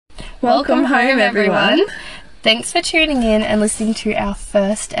Welcome home, everyone. Thanks for tuning in and listening to our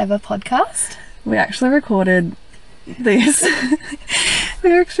first ever podcast. We actually recorded this.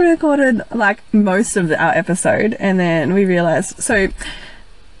 We actually recorded like most of our episode, and then we realised, so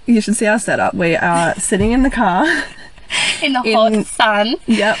you should see our setup. We are sitting in the car. In the hot sun.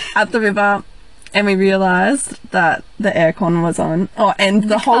 Yep, at the river. And we realised that the aircon was on. Oh, and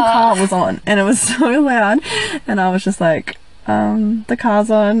the whole car was on. And it was so loud. And I was just like, the car's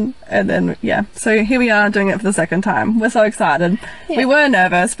on. And then, yeah. So here we are doing it for the second time. We're so excited. Yeah. We were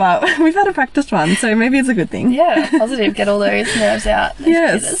nervous, but we've had a practiced one. So maybe it's a good thing. Yeah, positive. Get all those nerves out.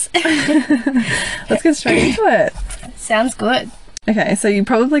 Yes. Let's get straight into it. Sounds good. Okay, so you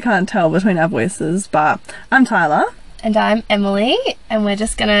probably can't tell between our voices, but I'm Tyler. And I'm Emily, and we're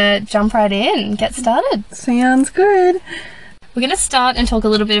just going to jump right in and get started. Sounds good. We're going to start and talk a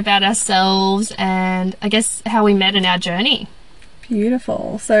little bit about ourselves and I guess how we met in our journey.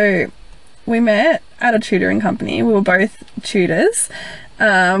 Beautiful. So we met at a tutoring company. We were both tutors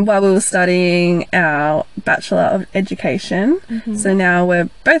while we were studying our Bachelor of Education. Mm-hmm. So now we're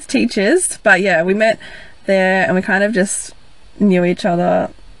both teachers, but yeah, we met there and we kind of just knew each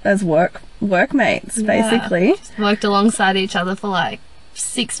other as workmates, basically. Just worked alongside each other for like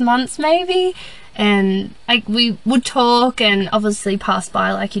 6 months maybe, and we would talk and obviously pass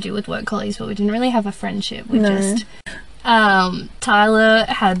by like you do with work colleagues, but we didn't really have a friendship. We just Tyler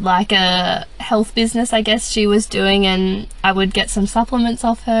had like a health business, I guess she was doing, and I would get some supplements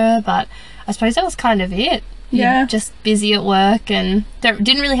off her, but I suppose that was kind of it. Yeah. Just busy at work and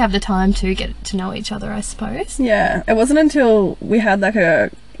didn't really have the time to get to know each other, I suppose. Yeah, it wasn't until we had like a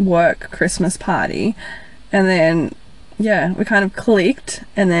work Christmas party, and then yeah, we kind of clicked,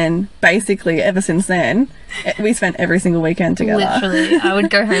 and then basically ever since then we spent every single weekend together. Literally. I would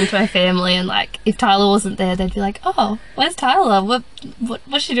go home to my family, and like if Tyler wasn't there, they'd be like, oh, where's Tyler,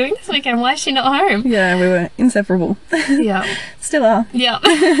 what's she doing this weekend, why is she not home? Yeah, we were inseparable. Yeah. Still are. Yeah.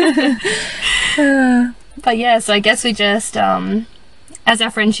 But yeah, so I guess we just as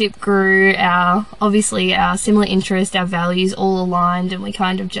our friendship grew, our similar interests, our values all aligned, and we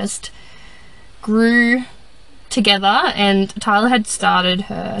kind of just grew together. And Tyler had started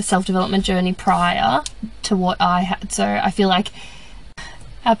her self-development journey prior to what I had, so I feel like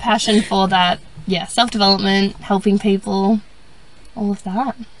our passion for that, self-development, helping people, all of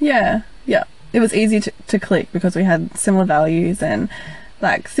that. Yeah, it was easy to click because we had similar values and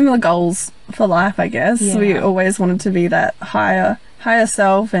like similar goals for life, I guess. Yeah. We always wanted to be that higher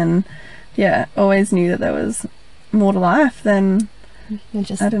self, and always knew that there was more to life than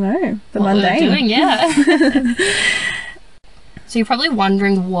just, I don't know, the mundane. We're doing, So you're probably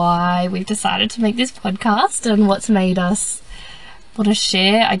wondering why we've decided to make this podcast and what's made us want to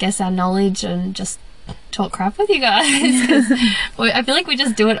share, I guess, our knowledge and just talk crap with you guys. 'Cause I feel like we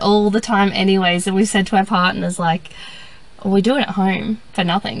just do it all the time anyways, and we've said to our partners like, we do it at home for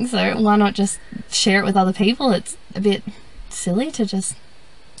nothing, so why not just share it with other people? It's a bit silly to just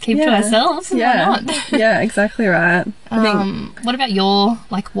keep to ourselves. Yeah. Why not? Yeah, exactly right. What about your,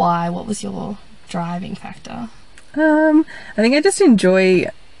 like, why? What was your driving factor? I think I just enjoy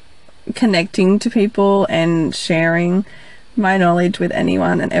connecting to people and sharing my knowledge with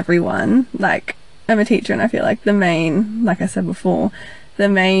anyone and everyone. Like, I'm a teacher, and I feel like like I said before, the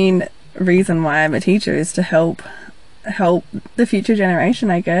main reason why I'm a teacher is to help the future generation,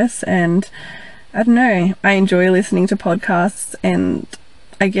 I guess. And I don't know, I enjoy listening to podcasts, and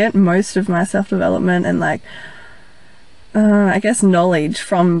I get most of my self-development and like I guess knowledge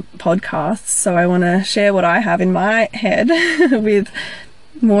from podcasts, so I want to share what I have in my head with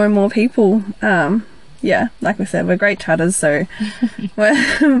more and more people. Like we said, we're great chatters, so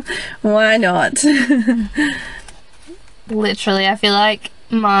why not? Literally, I feel like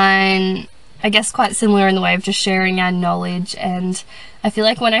mine, I guess, quite similar in the way of just sharing our knowledge. And I feel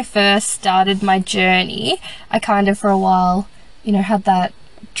like when I first started my journey, I kind of for a while, had that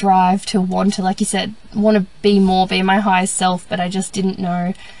drive to want to, like you said, want to be my highest self, but I just didn't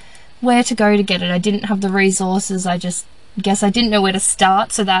know where to go to get it. I didn't have the resources. I just guess I didn't know where to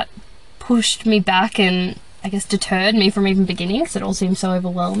start, so that pushed me back and I guess deterred me from even beginning, because it all seemed so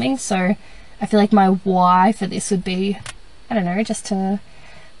overwhelming. So I feel like my why for this would be, I don't know, just to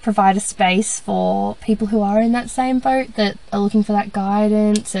provide a space for people who are in that same boat, that are looking for that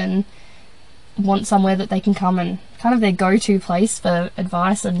guidance and want somewhere that they can come and kind of their go-to place for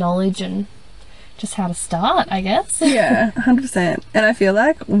advice and knowledge and just how to start, I guess. Yeah, 100%. And I feel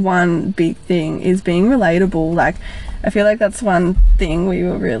like one big thing is being relatable. Like, I feel like that's one thing we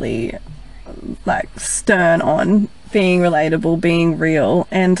were really like stern on, being relatable, being real.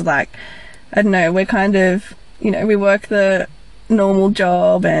 And like, I don't know, we're kind of, you know, we work the normal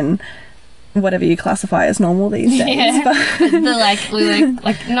job and whatever you classify as normal these days. Yeah. But We work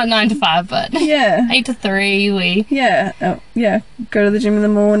like not 9 to 5, but yeah. 8 to 3. We Go to the gym in the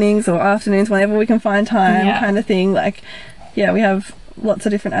mornings or afternoons whenever we can find time, Yeah. kind of thing. Like, yeah, we have lots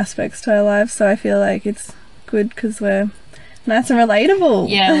of different aspects to our lives, so I feel like it's good because we're nice and relatable.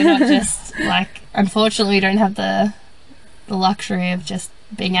 Yeah, we're not just like, unfortunately, we don't have the luxury of just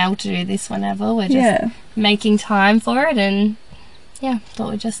being able to do this whenever. We're just making time for it, and yeah,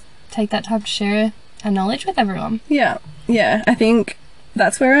 thought we'd just take that time to share our knowledge with everyone. Yeah, I think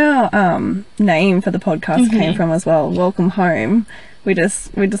that's where our name for the podcast came from as well. Welcome Home. We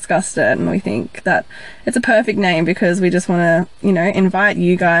discussed it, and we think that it's a perfect name because we just want to, invite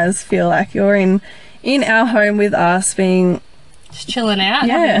you guys, feel like you're in our home with us, being just chilling out,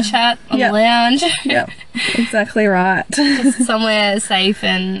 having a chat on the lounge. Yeah, exactly right. Just somewhere safe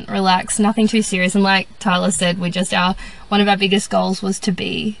and relaxed, nothing too serious. And like Tyler said, one of our biggest goals was to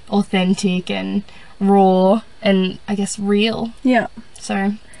be authentic and raw and I guess real. Yeah.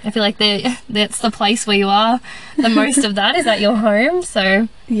 So I feel like that's the place where you are. The most of that is at your home. So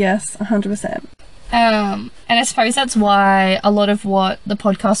yes, 100%. And I suppose that's why a lot of what the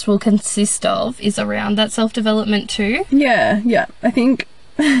podcast will consist of is around that self-development too. Yeah. I think,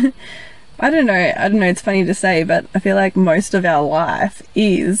 I don't know, it's funny to say, but I feel like most of our life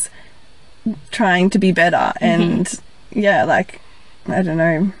is trying to be better and, I don't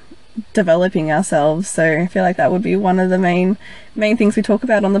know, developing ourselves. So I feel like that would be one of the main things we talk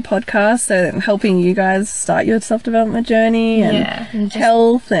about on the podcast. So helping you guys start your self-development journey and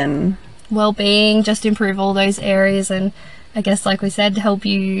health and well-being, just improve all those areas, and I guess like we said, help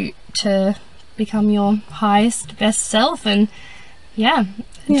you to become your highest best self and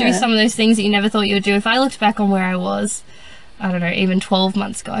do some of those things that you never thought you would do. If I looked back on where I was, I don't know, even 12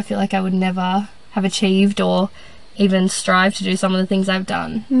 months ago, I feel like I would never have achieved or even strive to do some of the things I've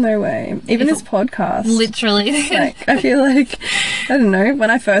done. No way. Even this podcast. Literally. Like, I feel like, I don't know,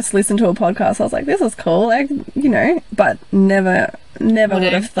 when I first listened to a podcast, I was like, this is cool, like, but never would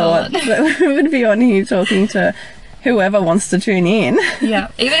have thought that we would be on here talking to whoever wants to tune in.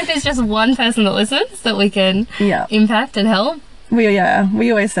 Yeah. Even if it's just one person that listens, that we can impact and help. We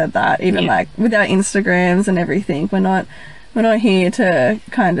always said that, even like with our Instagrams and everything. We're not here to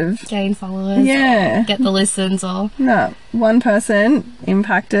kind of gain followers or get the listens or no, one person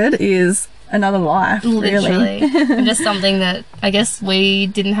impacted is another life. Literally. Really. And just something that I guess we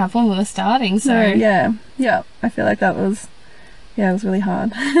didn't have when we were starting. So I feel like that was it was really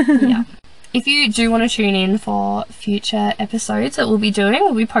hard. Yeah. If you do want to tune in for future episodes that we'll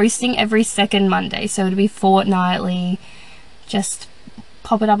be posting every second Monday, so it'll be fortnightly. Just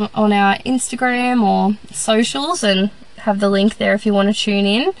pop it up on our Instagram or socials and have the link there if you want to tune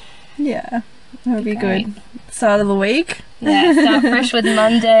in. Yeah, that would be good. Start of the week. Yeah, start fresh with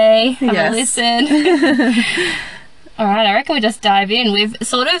Monday. Have a listen. All right, I reckon we just dive in. We've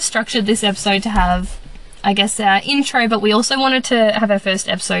sort of structured this episode to have, I guess, our intro, but we also wanted to have our first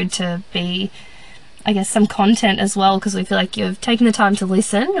episode to be, I guess, some content as well, because we feel like you've taken the time to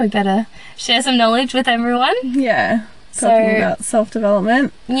listen. We better share some knowledge with everyone. Yeah, talking about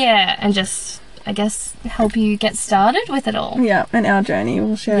self-development. Yeah, and just, I guess, help you get started with it all. Yeah, and our journey.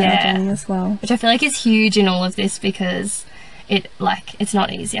 We'll share our journey as well. Which I feel like is huge in all of this because it's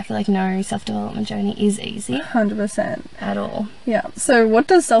not easy. I feel like no self-development journey is easy. 100%. At all. Yeah. So what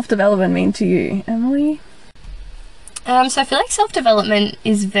does self-development mean to you, Emily? So I feel like self-development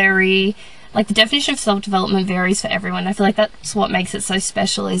is very... Like, the definition of self-development varies for everyone. I feel like that's what makes it so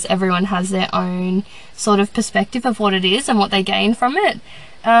special, is everyone has their own sort of perspective of what it is and what they gain from it.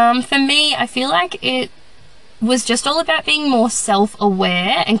 For me, I feel like it was just all about being more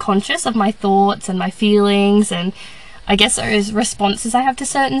self-aware and conscious of my thoughts and my feelings and I guess those responses I have to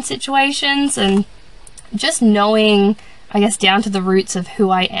certain situations, and just knowing, I guess, down to the roots of who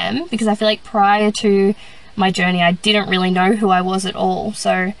I am, because I feel like prior to my journey I didn't really know who I was at all.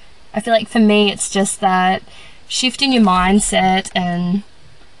 So I feel like for me it's just that shift in your mindset and,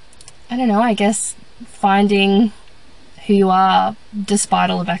 I don't know, I guess finding who you are despite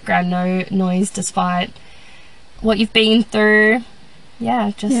all the background noise, despite what you've been through.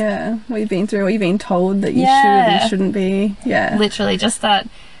 Yeah, just... Yeah, what you've been through, what you've been told that you should and shouldn't be. Yeah. Literally, just that,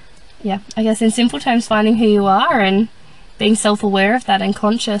 I guess in simple terms, finding who you are and being self-aware of that and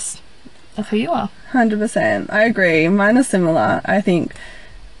conscious of who you are. 100%. I agree. Mine are similar. I think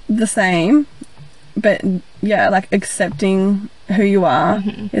the same, but like accepting who you are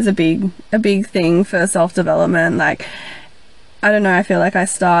is a big thing for self-development. Like, I don't know, I feel like I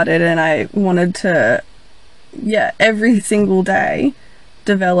started and I wanted to every single day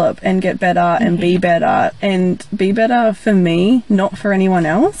develop and get better and be better for me, not for anyone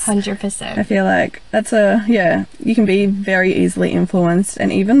else. 100%. I feel like that's you can be very easily influenced.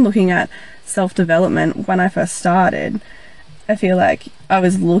 And even looking at self-development, when I first started, I feel like I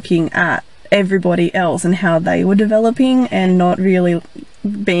was looking at everybody else and how they were developing and not really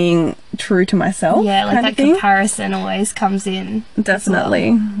being true to myself. Yeah, like that comparison always comes in.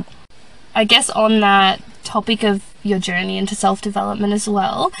 Definitely. Well. I guess on that topic of your journey into self-development as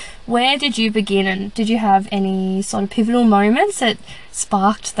well, where did you begin, and did you have any sort of pivotal moments that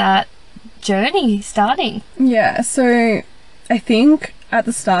sparked that journey starting? Yeah, so I think at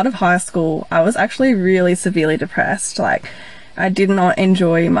the start of high school, I was actually really severely depressed. Like, I did not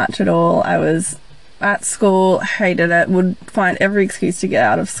enjoy much at all. I was at school, hated it, would find every excuse to get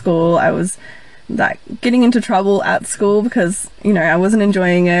out of school. I was like getting into trouble at school because, you know, I wasn't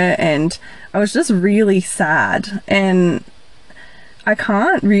enjoying it, and I was just really sad. And I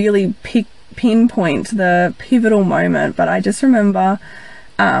can't really pinpoint the pivotal moment, but I just remember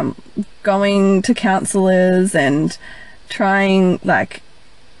going to counselors and trying, like,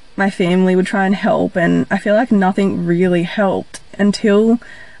 my family would try and help, and I feel like nothing really helped until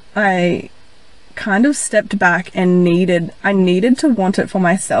I kind of stepped back and I needed to want it for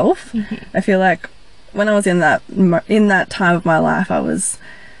myself. I feel like when I was in that time of my life,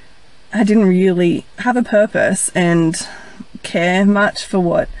 I didn't really have a purpose and care much for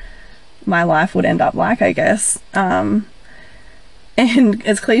what my life would end up like, I guess. And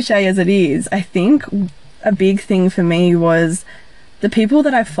as cliche as it is, I think a big thing for me was the people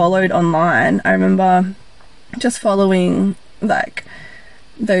that I followed online. I remember just following, like,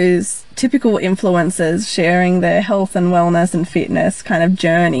 those typical influencers sharing their health and wellness and fitness kind of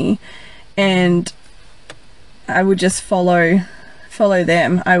journey, and I would just follow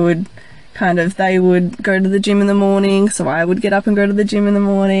them. They would go to the gym in the morning, so I would get up and go to the gym in the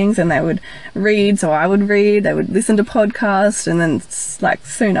mornings, and they would read, so I would read. They would listen to podcasts, and then, like,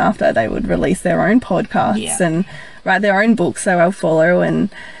 soon after they would release their own podcasts and write their own books, so I'll follow. And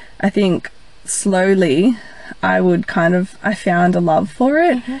I think slowly I found a love for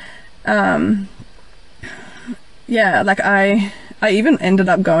it. Like I even ended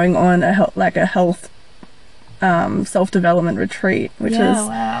up going on a health self-development retreat, which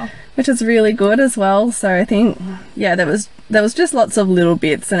is really good as well. So I think there was just lots of little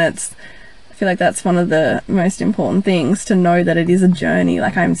bits, and I feel like that's one of the most important things, to know that it is a journey.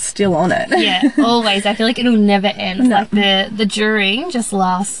 Like, I'm still on it. Yeah, always. I feel like it'll never end. No. Like the during just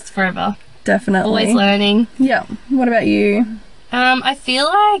lasts forever. Definitely. Always learning. Yeah. What about you? I feel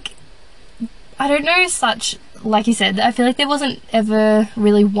like, I don't know, like you said, I feel like there wasn't ever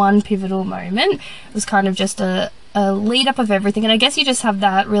really one pivotal moment. It was kind of just a lead up of everything, and I guess you just have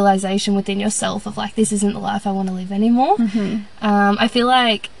that realization within yourself of, like, this isn't the life I want to live anymore. I feel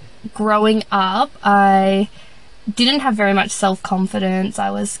like growing up, I didn't have very much self-confidence.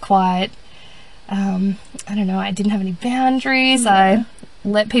 I was quite, I don't know, I didn't have any boundaries. I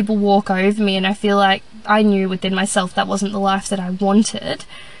let people walk over me, and I feel like I knew within myself that wasn't the life that I wanted.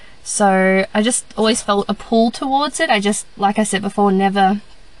 So I just always felt a pull towards it. I just, like I said before, never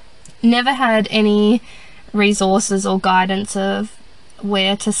had any resources or guidance of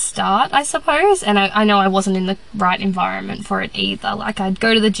where to start, I suppose. And I know I wasn't in the right environment for it either. Like, I'd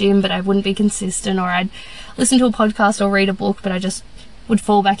go to the gym, but I wouldn't be consistent, or I'd listen to a podcast or read a book, but I just would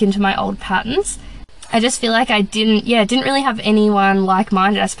fall back into my old patterns. I just feel like I didn't really have anyone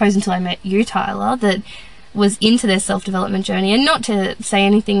like-minded, I suppose, until I met you, Tyler, that was into their self-development journey. And not to say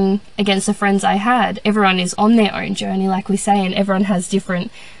anything against the friends I had, everyone is on their own journey, like we say, and everyone has different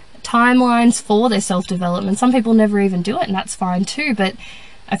timelines for their self-development. Some people never even do it, and that's fine too. But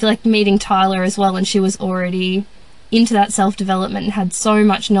I feel like meeting Tyler as well, and she was already into that self-development and had so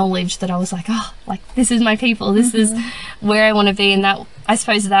much knowledge that I was like, oh, like, this is my people, this is where I want to be. And that, I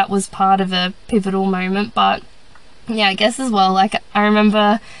suppose, that was part of a pivotal moment. But yeah, I guess as well, like, I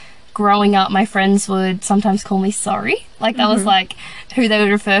remember growing up, my friends would sometimes call me sorry. Like, that was like who they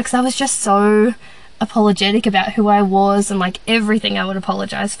would refer, because I was just so apologetic about who I was, and like everything I would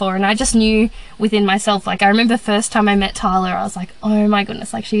apologize for. And I just knew within myself, like, I remember first time I met Tyler, I was like, oh my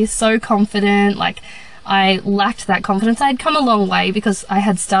goodness, like, she is so confident. Like, I lacked that confidence. I had come a long way because I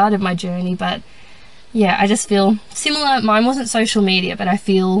had started my journey, but yeah, I just feel similar. Mine wasn't social media, but I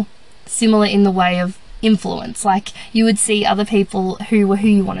feel similar in the way of influence. Like, you would see other people who were who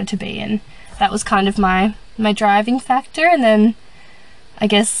you wanted to be, and that was kind of my driving factor. And then I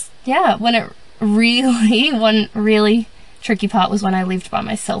guess, yeah, one really tricky part was when I lived by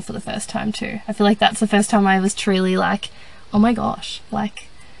myself for the first time too. I feel like that's the first time I was truly like, oh my gosh, like,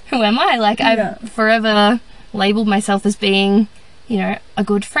 who am I? Like, I've forever labeled myself as being you know, a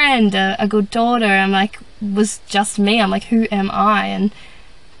good friend, a good daughter. I'm like, was just me. I'm like, who am I? And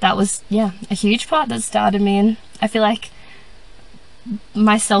that was, yeah, a huge part that started me. And I feel like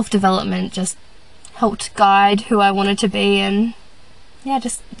my self-development just helped guide who I wanted to be, and yeah,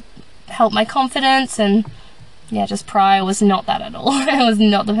 just helped my confidence. And yeah, just prior was not that at all. I was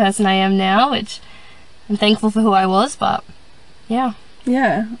not the person I am now, which I'm thankful for who I was, but yeah.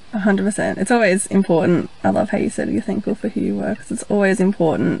 Yeah, 100%. It's always important. I love how you said you're thankful for who you were, because it's always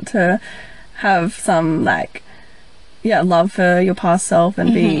important to have some, like, yeah, love for your past self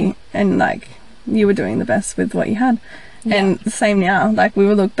and be, and like, you were doing the best with what you had. Yeah. And same now, like, we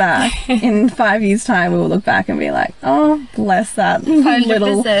will look back in 5 years time, we will look back and be like, oh, bless that 100%.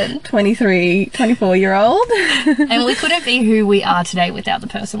 little 24-year-old. And we couldn't be who we are today without the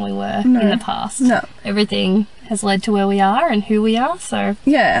person we were in the past. No. Everything has led to where we are and who we are, so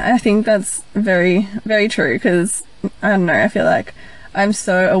Yeah, I think that's very, very true, because I don't know, I feel like I'm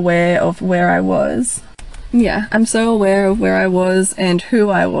so aware of where I was. Yeah, I'm so aware of where I was and who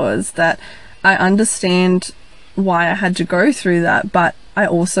I was that I understand why I had to go through that, but I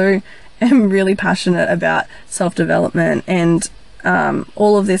also am really passionate about self-development and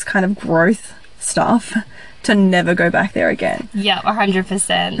all of this kind of growth stuff to never go back there again. yeah,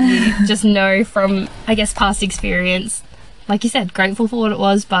 100%. You just know from, I guess, past experience, like you said, grateful for what it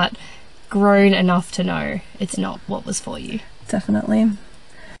was, but grown enough to know it's not what was for you. Definitely.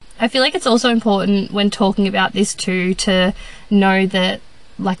 I feel like it's also important when talking about this too to know that,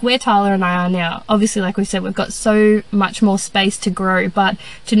 like, where Tyler and I are now, obviously, like we said, we've got so much more space to grow, but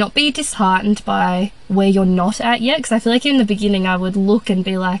to not be disheartened by where you're not at yet, because I feel like in the beginning I would look and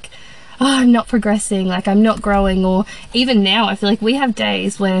be like, oh, I'm not progressing, like I'm not growing. Or even now I feel like we have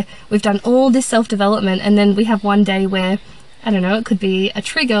days where we've done all this self-development and then we have one day where, I don't know, it could be a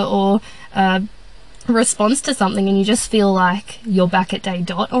trigger or a response to something and you just feel like you're back at day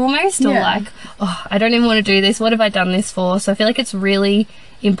dot almost, or like, oh, I don't even want to do this, what have I done this for? So I feel like it's really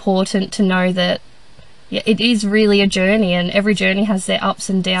important to know that, yeah, it is really a journey, and every journey has their ups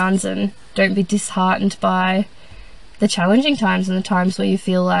and downs, and don't be disheartened by the challenging times and the times where you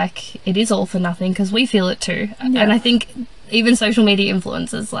feel like it is all for nothing, because we feel it too. Yeah. And I think even social media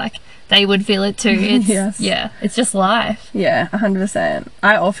influencers, like, they would feel it too. It's, Yes. yeah, it's just life. Yeah, 100%.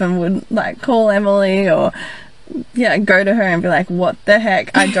 I often would, like, call Emily or, yeah, go to her and be like, what the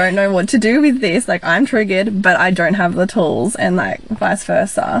heck? I don't know what to do with this. Like, I'm triggered, but I don't have the tools, and, like, vice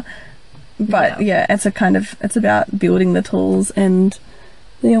versa. But, yeah, it's about building the tools and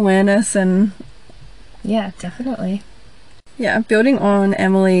the awareness and... Yeah, definitely. Yeah, building on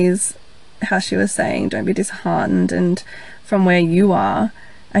Emily's, how she was saying, don't be disheartened, and from where you are,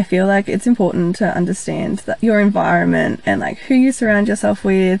 I feel like it's important to understand that your environment and, like, who you surround yourself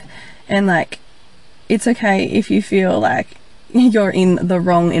with, and, like, it's okay if you feel like you're in the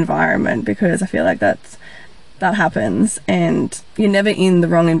wrong environment, because I feel like that happens, and you're never in the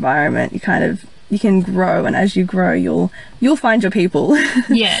wrong environment. You can grow, and as you grow, you'll find your people.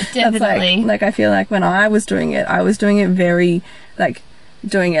 Yeah, definitely. Like I feel like when I was doing it very, like,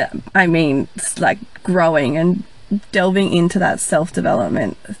 I mean, like, growing and delving into that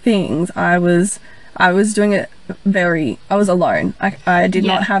self-development things. I was doing it I was alone. I did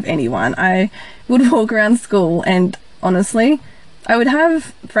not have anyone. I would walk around school, and honestly, I would have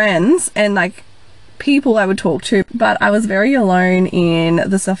friends and, like, people I would talk to, but I was very alone in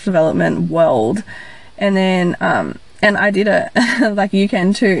the self-development world. And then and I did it like you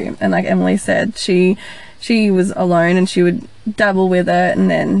can too, and like Emily said, she was alone and she would dabble with it,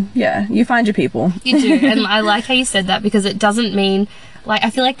 and then you find your people. You do. And I like how you said that, because it doesn't mean, like, I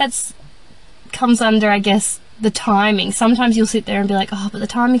feel like that's comes under, I guess, the timing. Sometimes you'll sit there and be like, oh, but the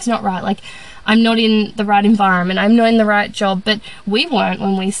timing's not right, like, I'm not in the right environment, I'm not in the right job. But we weren't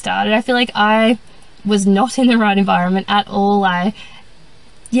when we started. I feel like I was not in the right environment at all. I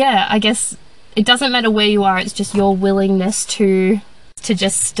guess it doesn't matter where you are, it's just your willingness to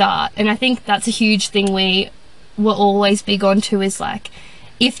just start. And I think that's a huge thing we were always big on too, is like,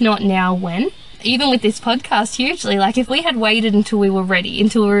 if not now, when? Even with this podcast, hugely, like, if we had waited until we were ready,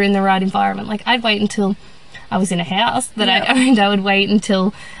 until we were in the right environment, like, I'd wait until I was in a house that I owned, I would wait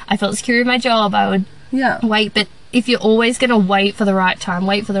until I felt secure in my job, I would wait. But if you're always going to wait for the right time,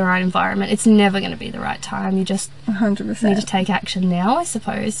 wait for the right environment, it's never going to be the right time. You just 100% need to take action now, I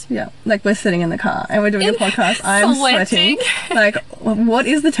suppose. Yeah, like, we're sitting in the car and we're doing a podcast. I'm sweating. Like, what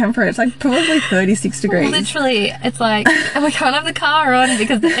is the temperature? It's like probably 36 degrees. Literally, it's like, and we can't have the car on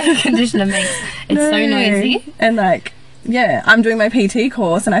because the air conditioner makes it so noisy. And, like, I'm doing my PT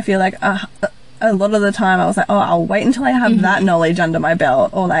course, and I feel like a lot of the time I was like, oh, I'll wait until I have that knowledge under my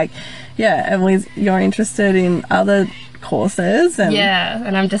belt. Or like, yeah, Emily's, you're interested in other courses. And yeah,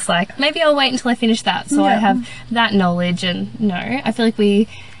 and I'm just like, maybe I'll wait until I finish that so I Yeah. have that knowledge. And no, I feel like we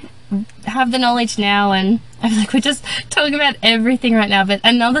have the knowledge now, and I feel like we're just talking about everything right now. But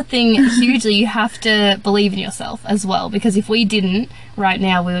another thing, hugely, you have to believe in yourself as well, because if we didn't right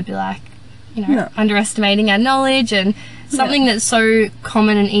now, we would be like, you know, No. underestimating our knowledge, and something that's so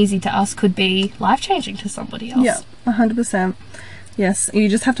common and easy to us could be life-changing to somebody else. Yeah, 100%. Yes, you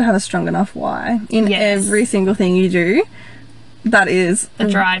just have to have a strong enough why in Yes. every single thing you do. That is The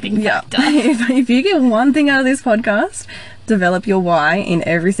driving yeah. factor. If you get one thing out of this podcast, develop your why in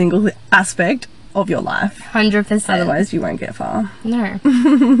every single aspect of your life. 100%. Otherwise, you won't get far. No.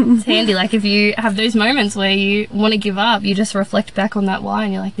 It's handy. Like, if you have those moments where you want to give up, you just reflect back on that why,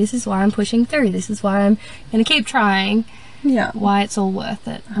 and you're like, this is why I'm pushing through. This is why I'm going to keep trying. Yeah. Why it's all worth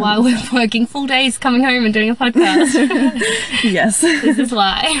it. Why we're working full days, coming home and doing a podcast. Yes. This is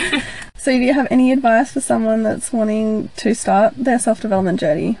why. So, do you have any advice for someone that's wanting to start their self-development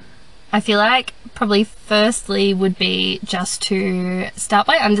journey? I feel like probably firstly would be just to start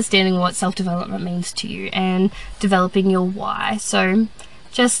by understanding what self-development means to you and developing your why. So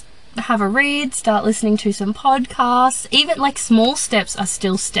just have a read, start listening to some podcasts. Even like small steps are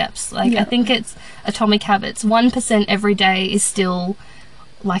still steps. Like Yeah. I think it's Atomic Habits. 1% every day is still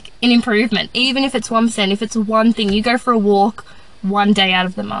like an improvement. Even if it's 1%, if it's one thing, you go for a walk one day out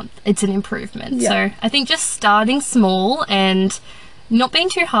of the month, it's an improvement. Yeah. So I think just starting small and not being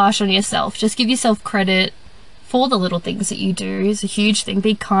too harsh on yourself. Just give yourself credit for the little things that you do is a huge thing.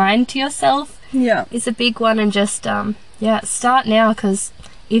 Be kind to yourself Yeah. is a big one, and just start now, because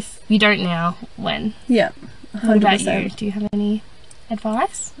if you don't now, when? Yeah. What about 100%. you? Do you have any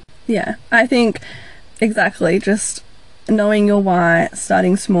advice? Yeah, I think exactly, just knowing your why,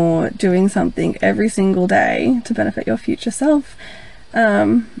 starting small, doing something every single day to benefit your future self.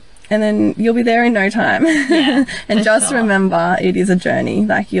 And then you'll be there in no time. Yeah, And for just sure. remember, it is a journey.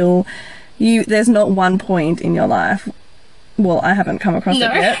 Like there's not one point in your life, well, I haven't come across No.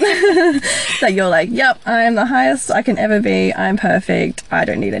 it yet, that you're like, yep, I am the highest I can ever be. I'm perfect. I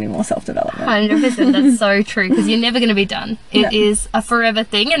don't need any more self-development. 100%. That's so true, because you're never going to be done. It No. is a forever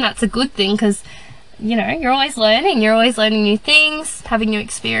thing, and that's a good thing, because you know you're always learning. You're always learning new things, having new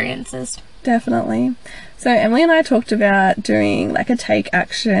experiences. Definitely. So Emily and I talked about doing like a take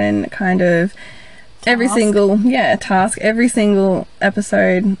action kind of every Task. single task, every single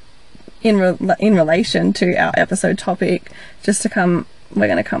episode in relation to our episode topic, just to we're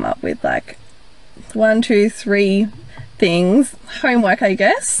going to come up with like 1, 2, 3 things, homework, I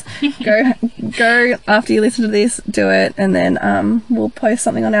guess. go after you listen to this, do it, and then we'll post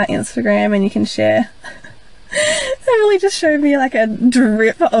something on our Instagram and you can share. Emily just showed me like a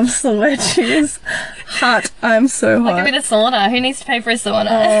drip of sweat. She's hot. I'm so Like a hot. bit of sauna. Who needs to pay for a sauna?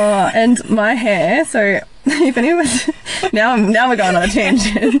 Oh, and my hair. So if anyone now we're going on a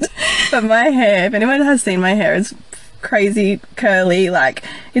tangent. But my hair, if anyone has seen my hair, it's crazy curly. Like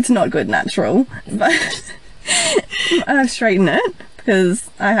it's not good natural. But I've straightened it because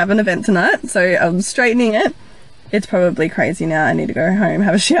I have an event tonight. So I'm straightening it. It's probably crazy now. I need to go home,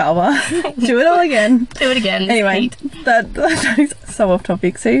 have a shower, do it all again. Do it again. Anyway, Heat. that's so off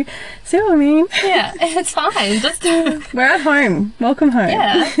topic. See what I mean? Yeah, it's fine. Just We're at home. Welcome home.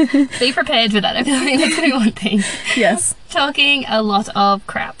 yeah, be prepared for that. I feel like that's gonna be one thing. Yes. Talking a lot of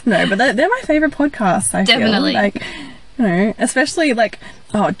crap. No, but they're my favourite podcasts, I Definitely. feel. Like, you know, especially like,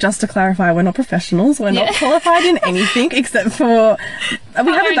 just to clarify, we're not professionals. We're not Yeah. qualified in anything except for, we have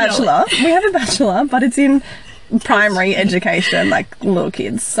a own bachelor. We have a bachelor, but it's in primary education, like little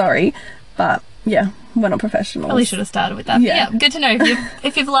kids. Sorry. But yeah, we're not professionals. Probably should have started with that. Yeah. But yeah, good to know.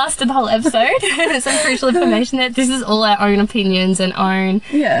 If you've lasted the whole episode, some crucial information there. This is all our own opinions and own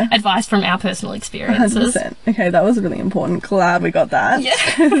Yeah. advice from our personal experiences. 100%. Okay, that was really important. Glad we got that. Yeah.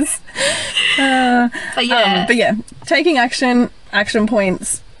 But yeah, But yeah, taking action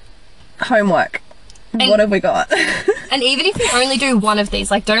points, homework. What have we got? and even if you only do one of these,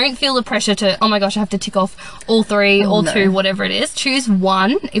 like don't feel the pressure to, oh my gosh, I have to tick off all 3, all no. 2, whatever it is. Choose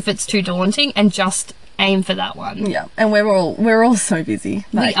one if it's too daunting, and just aim for that one. Yeah, and we're all so busy.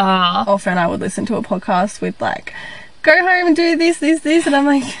 Like, We are. often I would listen to a podcast with like, go home and do this, and I'm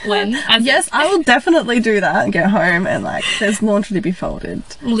like, When? As yes, I will definitely do that and get home and like, there's laundry to be folded.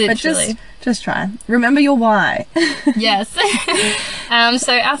 Literally. But just try. Remember your why. Yes.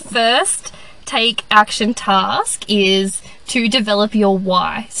 So our first take action task is to develop your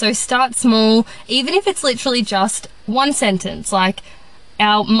why. So start small, even if it's literally just one sentence. Like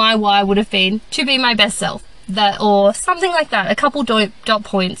my why would have been to be my best self. that, or something like that. A couple dot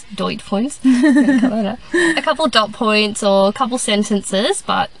points, a couple dot points or a couple sentences.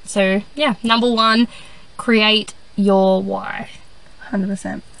 But so yeah, number 1, create your why.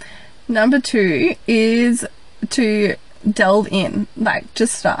 100%. Number 2 is to delve in, like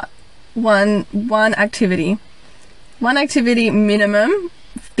just start one activity minimum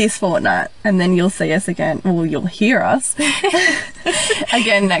this fortnight, and then you'll see us again, or you'll hear us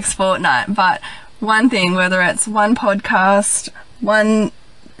again next fortnight. But one thing, whether it's one podcast, one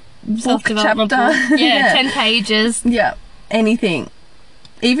book chapter, book. Yeah, 10 pages. Yeah, anything.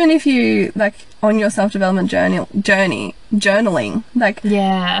 Even if you, like, on your self-development journaling, like,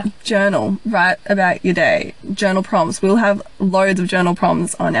 yeah, journal, write about your day, journal prompts. We'll have loads of journal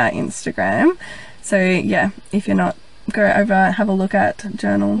prompts on our Instagram. So, yeah, if you're not, go over, have a look at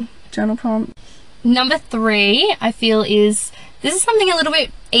journal prompt. Number 3, I feel this is something a little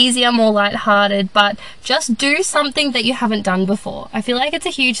bit easier, more lighthearted, but just do something that you haven't done before. I feel like it's a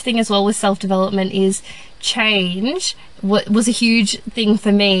huge thing as well with self-development is change. What was a huge thing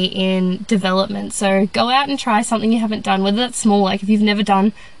for me in development. So go out and try something you haven't done, whether that's small, like if you've never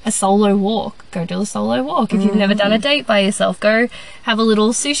done a solo walk, go do a solo walk. If you've never done a date by yourself, go have a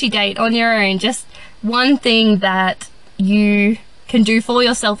little sushi date on your own. Just one thing that you can do for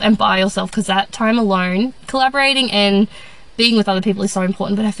yourself and by yourself, because that time alone, collaborating and being with other people is so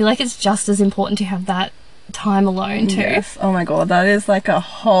important, but I feel like it's just as important to have that time alone too. Yes. Oh my god, that is like a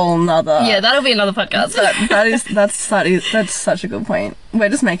whole nother. Yeah, that'll be another podcast. That's such a good point. We're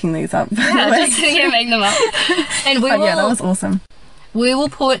just making these up. Yeah, just make them up. And yeah, that was awesome. We will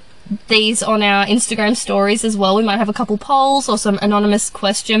put these on our Instagram stories as well. We might have a couple polls or some anonymous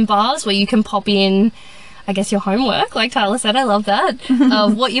question bars where you can pop in, I guess, your homework, like Tyler said. I love that,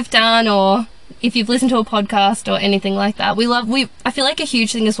 of what you've done, or if you've listened to a podcast or anything like that. I feel like a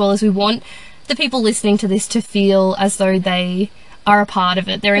huge thing as well is we want the people listening to this to feel as though they are a part of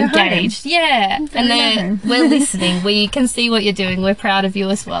it. They're engaged. Home. Yeah. And we're listening. We can see what you're doing. We're proud of you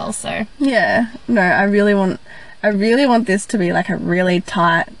as well. So yeah. No, I really want this to be like a really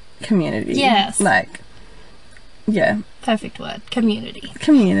tight community. Yes. Like, yeah. Perfect word. Community.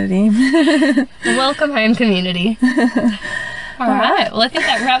 Welcome home, community. All right. Well, I think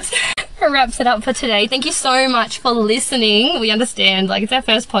that wraps it up for today. Thank you so much for listening. We understand, like, it's our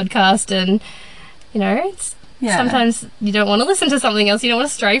first podcast, and sometimes you don't want to listen to something else. You don't want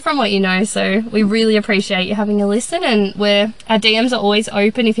to stray from what you know. So we really appreciate you having a listen, and our DMs are always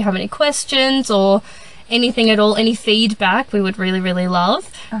open if you have any questions or anything at all, any feedback. We would really, really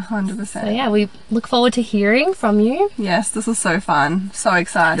love. 100%. So yeah, we look forward to hearing from you. Yes, this was so fun. So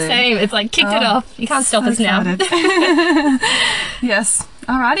excited. Same. It's like kicked it off. You can't stop us excited. now. Yes.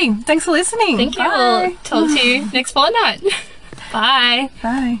 Alrighty. Thanks for listening. Thank you. We'll talk to you next fortnight. Bye.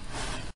 Bye.